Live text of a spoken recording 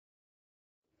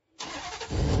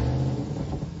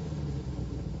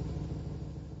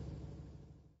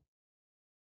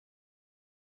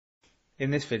In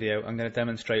this video, I'm going to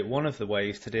demonstrate one of the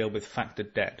ways to deal with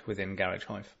factored debt within Garage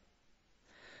Hive.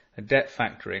 A debt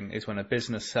factoring is when a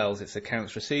business sells its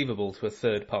accounts receivable to a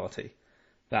third party.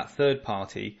 That third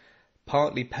party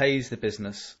partly pays the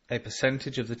business a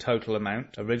percentage of the total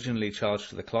amount originally charged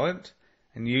to the client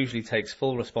and usually takes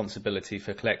full responsibility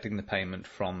for collecting the payment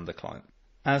from the client.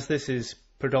 As this is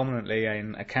predominantly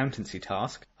an accountancy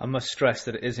task, I must stress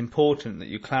that it is important that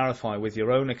you clarify with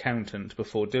your own accountant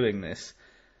before doing this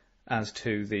as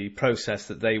to the process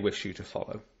that they wish you to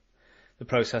follow. The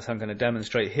process I'm going to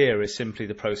demonstrate here is simply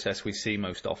the process we see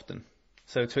most often.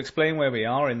 So to explain where we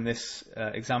are in this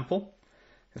example,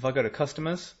 if I go to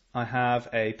customers, I have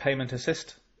a payment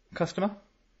assist customer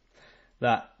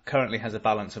that currently has a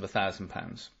balance of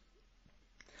 £1,000.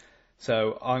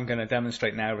 So I'm going to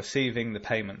demonstrate now receiving the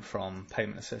payment from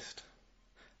Payment Assist.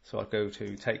 So I'd go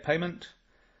to Take Payment.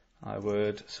 I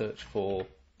would search for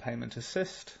Payment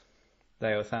Assist.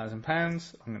 They owe £1,000.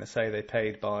 I'm going to say they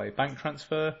paid by bank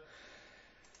transfer,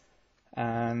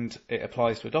 and it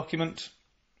applies to a document.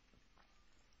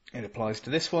 It applies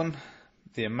to this one.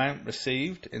 The amount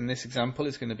received in this example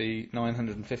is going to be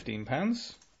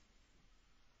 £915.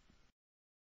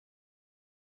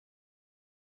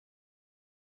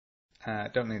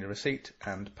 Don't need a receipt,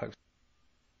 and post.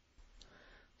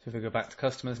 So if we go back to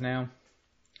customers now,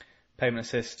 Payment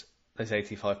Assist, there's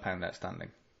 £85 outstanding.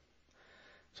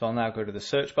 So I'll now go to the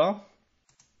search bar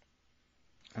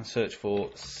and search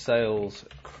for Sales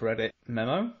Credit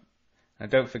Memo.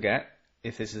 And don't forget,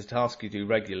 if this is a task you do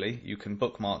regularly, you can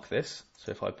bookmark this.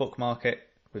 So if I bookmark it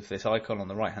with this icon on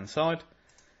the right hand side,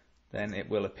 then it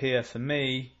will appear for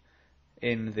me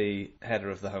in the header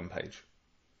of the home page.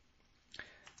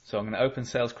 So I'm going to open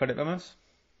Sales Credit Memos,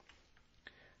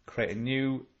 create a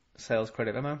new Sales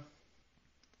Credit Memo,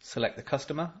 select the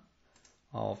customer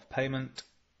of Payment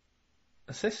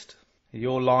Assist.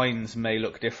 Your lines may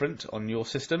look different on your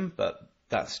system, but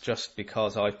that's just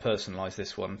because I've personalized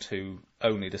this one to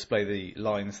only display the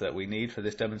lines that we need for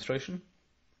this demonstration.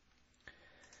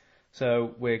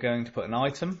 So we're going to put an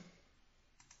item,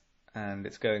 and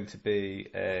it's going to be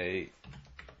a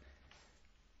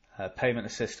Payment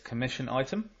Assist commission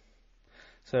item.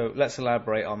 So let's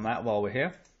elaborate on that while we're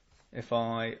here. If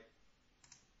I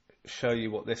show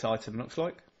you what this item looks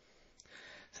like.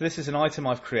 So this is an item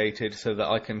I've created so that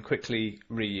I can quickly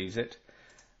reuse it.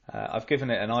 I've given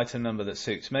it an item number that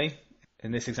suits me.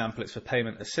 In this example, it's for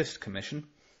Payment Assist commission.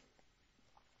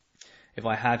 If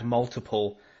I had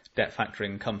multiple debt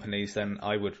factoring companies, then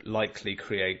I would likely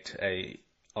create an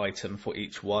item for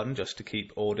each one just to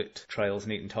keep audit trails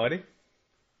neat and tidy.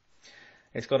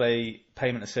 It's got a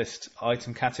Payment Assist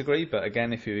item category, but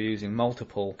again, if you're using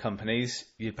multiple companies,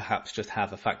 you'd perhaps just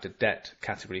have a factored debt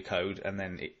category code and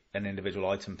then an individual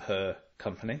item per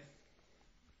company.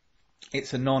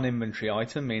 It's a non-inventory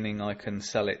item, meaning I can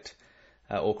sell it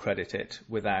or credit it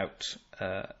without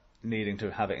needing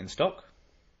to have it in stock.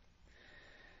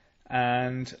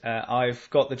 And I've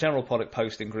got the general product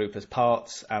posting group as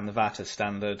parts and the VAT as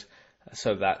standard,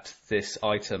 so that this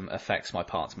item affects my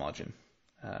parts margin.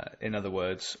 In other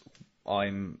words,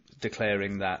 I'm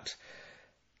declaring that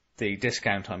the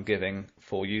discount I'm giving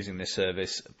for using this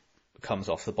service comes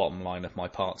off the bottom line of my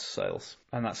parts sales.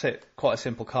 And that's it. Quite a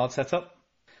simple card setup.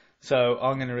 So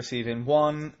I'm going to receive in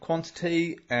one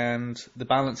quantity, and the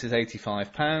balance is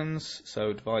 £85.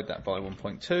 So divide that by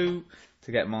 1.2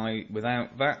 to get my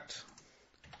without VAT.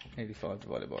 85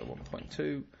 divided by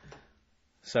 1.2.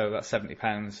 So that's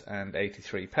 £70 and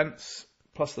 83 pence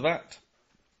plus the VAT.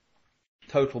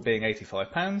 Total being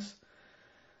 £85.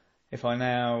 If I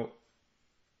now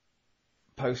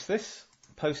post this,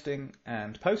 posting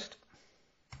and post,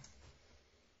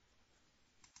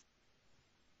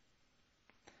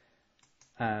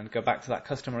 and go back to that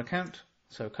customer account.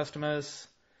 So customers,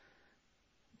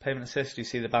 Payment Assist, you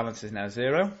see the balance is now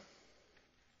 0.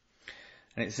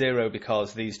 And it's 0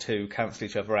 because these two cancel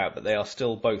each other out, but they are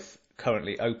still both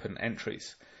currently open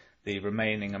entries. The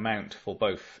remaining amount for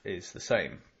both is the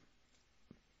same.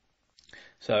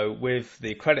 So with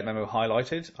the credit memo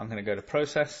highlighted, I'm going to go to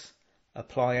Process,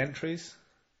 Apply Entries,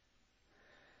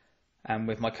 and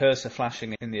with my cursor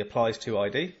flashing in the Applies to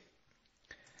ID,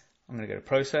 I'm going to go to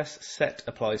Process, Set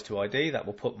Applies to ID. That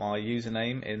will put my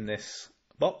username in this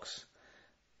box.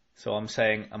 So I'm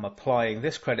saying I'm applying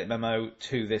this credit memo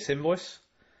to this invoice,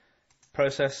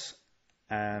 Process,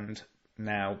 and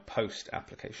now Post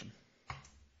Application.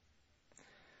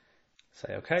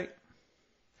 Say OK.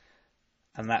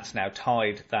 And that's now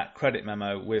tied that credit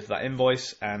memo with that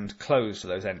invoice and closed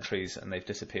those entries, and they've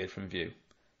disappeared from view.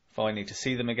 If I need to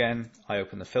see them again, I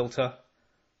open the filter,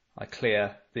 I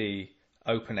clear the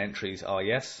open entries are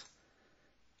yes,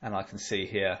 and I can see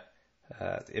here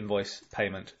invoice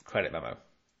payment credit memo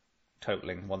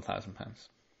totaling £1,000.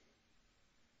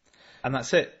 And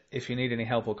that's it. If you need any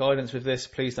help or guidance with this,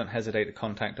 please don't hesitate to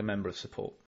contact a member of support.